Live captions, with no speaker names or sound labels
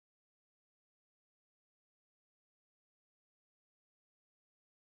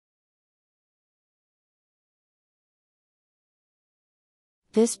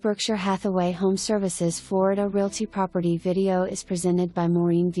This Berkshire Hathaway HomeServices Florida Realty property video is presented by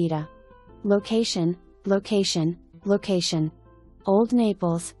Maureen Vita. Location, location, location. Old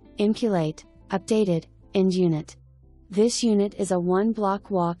Naples, IMMCULATE, updated, end unit. This unit is a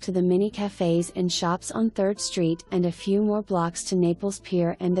one-block walk to the many cafes and shops on 3rd Street and a few more blocks to Naples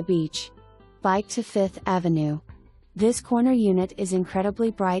Pier and the beach. Bike to 5th Avenue. This corner unit is incredibly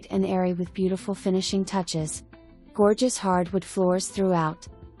bright and airy with beautiful finishing touches. Gorgeous hardwood floors throughout.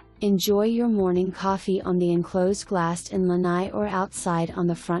 Enjoy your morning coffee on the enclosed glassed in LANAI or outside on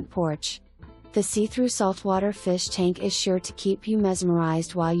the front porch. The see-through saltwater fish tank is sure to keep you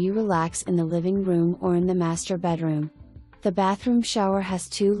mesmerized while you relax in the living room or in the master bedroom. The bathroom shower has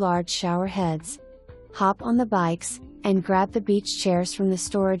 2 large shower heads. Hop on the bikes, and grab the beach chairs from the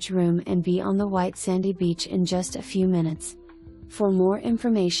storage room and be on the white sandy beach in just a few minutes. For more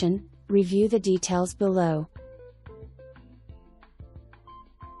information, review the details below.